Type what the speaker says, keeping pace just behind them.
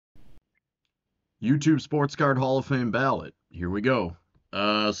YouTube Sports Card Hall of Fame ballot. Here we go.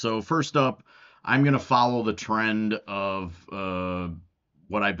 So first up, I'm gonna follow the trend of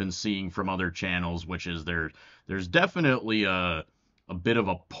what I've been seeing from other channels, which is there's definitely a bit of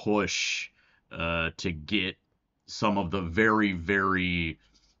a push to get some of the very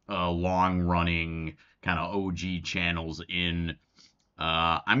long running kind of OG channels in.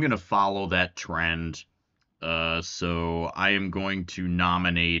 I'm gonna follow that trend. So I am going to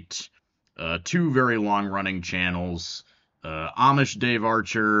nominate two very long running channels, Amish Dave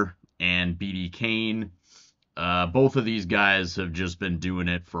Archer and BDKane. Both of these guys have just been doing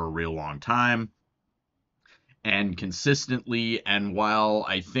it for a real long time and consistently. And while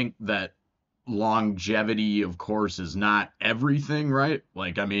I think that longevity, of course, is not everything, right?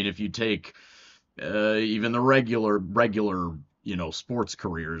 Like, I mean, if you take even the regular, sports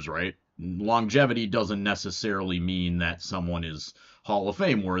careers, right? Longevity doesn't necessarily mean that someone is Hall of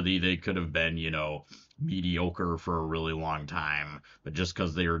Fame worthy. They could have been, mediocre for a really long time, but just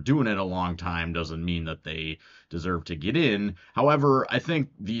because they are doing it a long time doesn't mean that they deserve to get in. However, I think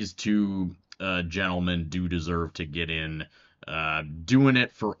these two gentlemen do deserve to get in. Doing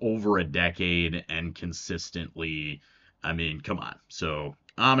it for over a decade and consistently, I mean, come on. So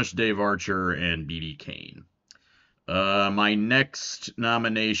Amish Dave Archer and BD Kane. My next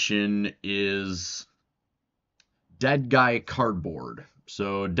nomination is Dead Guy Cardboard.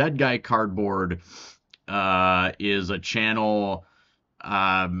 So Dead Guy Cardboard is a channel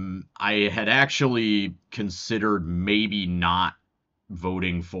I had actually considered maybe not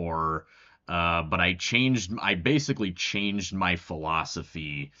voting for, but I basically changed my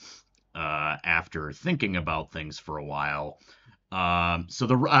philosophy after thinking about things for a while. So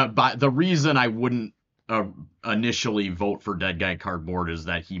the reason I wouldn't initially vote for Dead Guy Cardboard is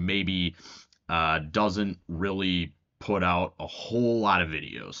that he maybe doesn't really put out a whole lot of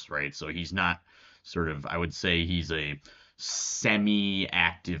videos, right? So he's not I would say he's a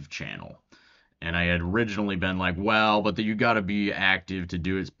semi-active channel. And I had originally been like, well, but you got to be active to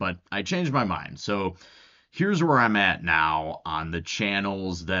do it. But I changed my mind. So here's where I'm at now on the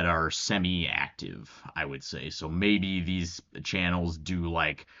channels that are semi-active, I would say. So maybe these channels do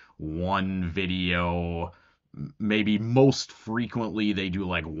like one video, maybe most frequently they do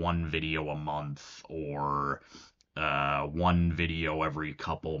like one video a month or one video every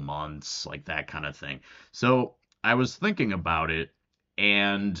couple months, like that kind of thing. So I was thinking about it,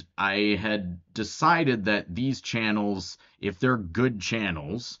 and I had decided that these channels, if they're good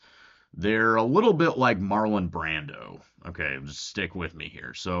channels, they're a little bit like Marlon Brando. Okay, just stick with me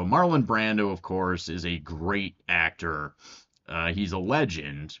here. So Marlon Brando, of course, is a great actor. He's a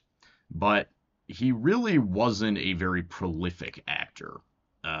legend, but he really wasn't a very prolific actor.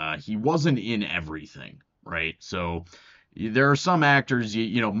 He wasn't in everything, right? So there are some actors,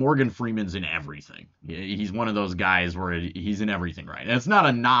 Morgan Freeman's in everything. He's one of those guys where he's in everything, right? And it's not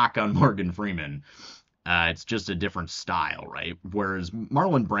a knock on Morgan Freeman. It's just a different style, right? Whereas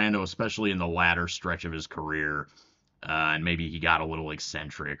Marlon Brando, especially in the latter stretch of his career, and maybe he got a little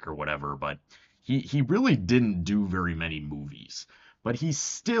eccentric or whatever, but he really didn't do very many movies. But he's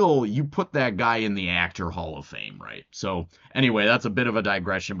still, you put that guy in the Actor Hall of Fame, right? So anyway, that's a bit of a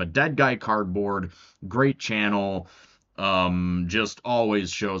digression, but Dead Guy Cardboard, great channel. Just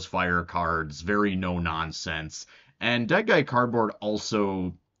always shows fire cards, very no nonsense. And Dead Guy Cardboard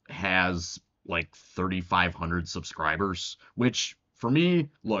also has like 3,500 subscribers, which for me,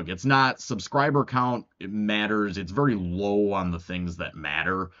 look, it's not subscriber count, it matters. It's very low on the things that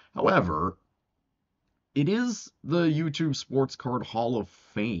matter. However, it is the YouTube Sports Card Hall of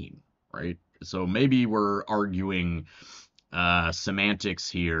Fame, right? So maybe we're arguing semantics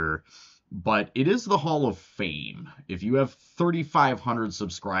here, but it is the Hall of Fame. If you have 3,500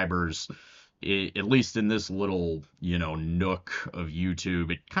 subscribers, at least in this little, nook of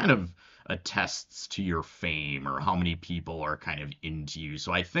YouTube, it kind of attests to your fame or how many people are kind of into you.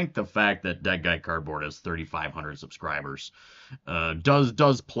 So I think the fact that Dead Guy Cardboard has 3,500 subscribers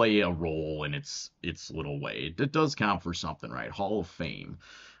does play a role in its little way. It does count for something, right? Hall of Fame.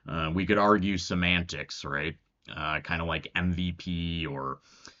 We could argue semantics, right? Kind of like MVP or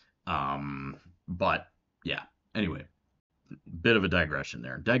but yeah. Anyway, bit of a digression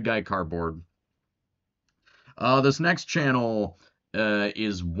there. Dead Guy Cardboard. This next channel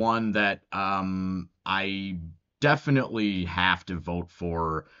is one that I definitely have to vote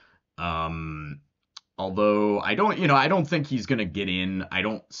for. Although I don't think he's gonna get in. I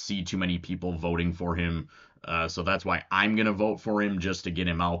don't see too many people voting for him. So that's why I'm gonna vote for him just to get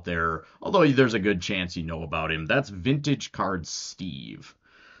him out there. Although there's a good chance you know about him. That's Vintage Card Steve.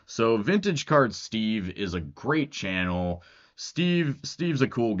 So Vintage Card Steve is a great channel. Steve's a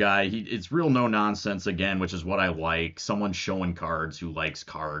cool guy. It's real no nonsense again, which is what I like. Someone showing cards who likes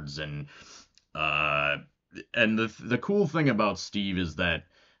cards, uh and the cool thing about Steve is that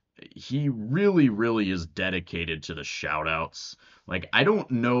he really is dedicated to the shout outs. Like, I don't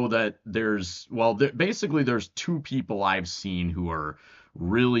know that basically there's two people I've seen who are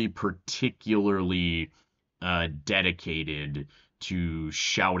really particularly dedicated to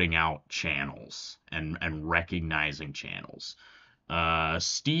shouting out channels and recognizing channels.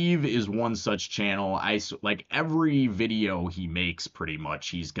 Steve is one such channel. Like every video he makes, pretty much,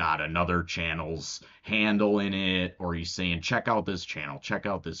 he's got another channel's handle in it, or he's saying, check out this channel, check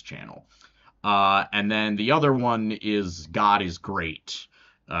out this channel. And then the other one is God is Great.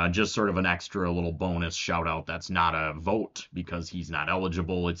 Just sort of an extra little bonus shout out that's not a vote because he's not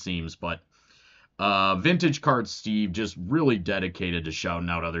eligible, it seems. But Vintage Card Steve, just really dedicated to shouting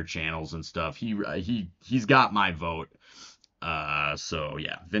out other channels and stuff. He's got my vote. So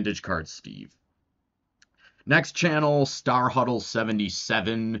yeah, Vintage Card Steve. Next channel, Star Huddle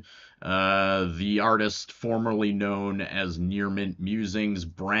 77. The artist formerly known as Near Mint Musings,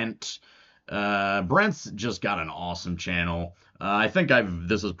 Brent. Brent's just got an awesome channel. I think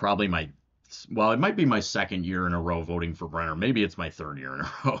this is probably it might be my second year in a row voting for Brent, or maybe it's my third year in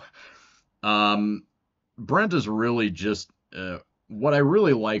a row. Brent is really just, what I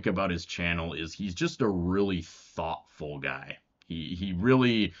really like about his channel is he's just a really thoughtful guy. He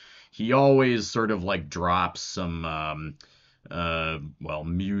always sort of like drops some,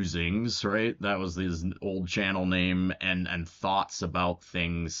 musings, right? That was his old channel name, and thoughts about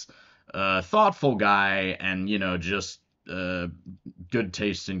things. Thoughtful guy, and, just, good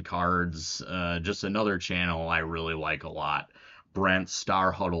taste in cards. Just another channel I really like a lot. Brent,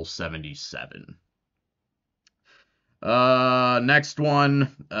 Star Huddle 77. Next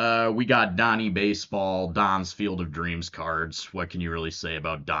one, we got Donnie Baseball, Don's Field of Dreams cards. What can you really say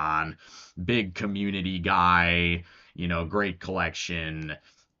about Don? Big community guy, great collection.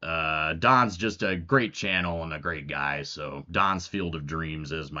 Don's just a great channel and a great guy, so Don's Field of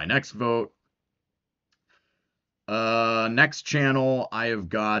Dreams is my next vote. Next channel, I have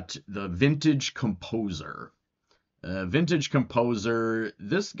got the Vintage Composer. Vintage Composer,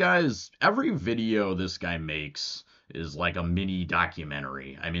 every video this guy makes is like a mini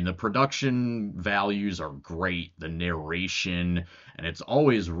documentary. I mean, the production values are great, the narration, and it's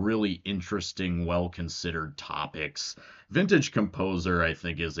always really interesting, well-considered topics. Vintage Composer, I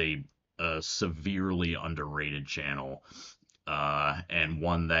think, is a severely underrated channel, and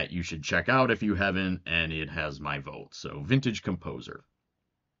one that you should check out if you haven't, and it has my vote. So, Vintage Composer.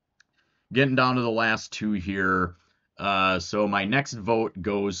 Getting down to the last two here. So my next vote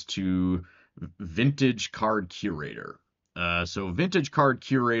goes to Vintage Card Curator. So Vintage Card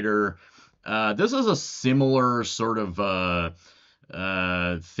Curator, this is a similar sort of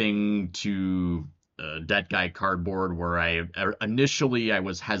thing to Debt Guy Cardboard, where initially I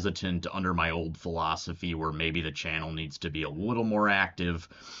was hesitant under my old philosophy where maybe the channel needs to be a little more active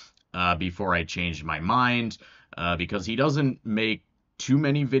before I changed my mind, because he doesn't make too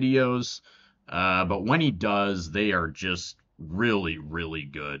many videos. But when he does, they are just really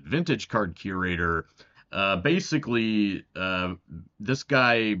good. Vintage Card Curator, basically, this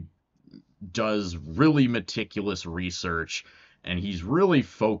guy does really meticulous research, and he's really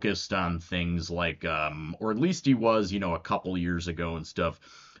focused on things like, or at least he was, a couple years ago and stuff,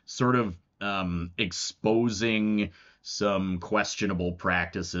 sort of exposing some questionable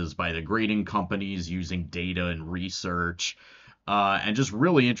practices by the grading companies using data and research. And just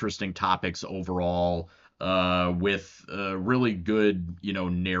really interesting topics overall, with really good,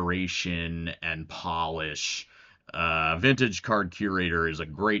 narration and polish. Vintage Card Curator is a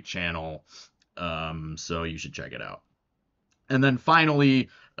great channel, so you should check it out. And then finally,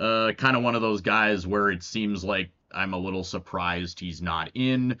 kind of one of those guys where it seems like I'm a little surprised he's not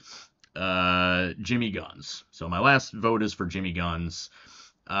in, Jimmy Gunz. So my last vote is for Jimmy Gunz.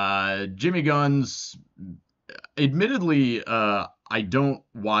 Jimmy Gunz, admittedly, I don't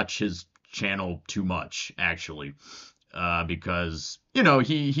watch his channel too much, actually, because,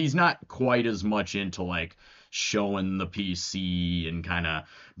 he's not quite as much into, like, showing the PC and kind of,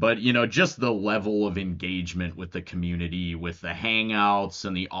 but, just the level of engagement with the community, with the hangouts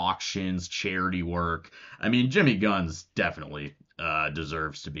and the auctions, charity work. I mean, Jimmy Gunz definitely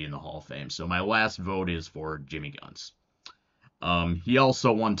deserves to be in the Hall of Fame. So my last vote is for Jimmy Gunz. He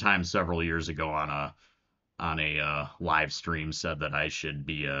also one time several years ago on a live stream said that I should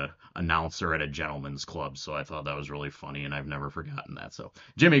be a announcer at a gentleman's club, so I thought that was really funny, and I've never forgotten that. So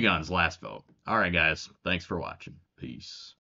Jimmy Gunz, last vote. All right, guys, thanks for watching. Peace.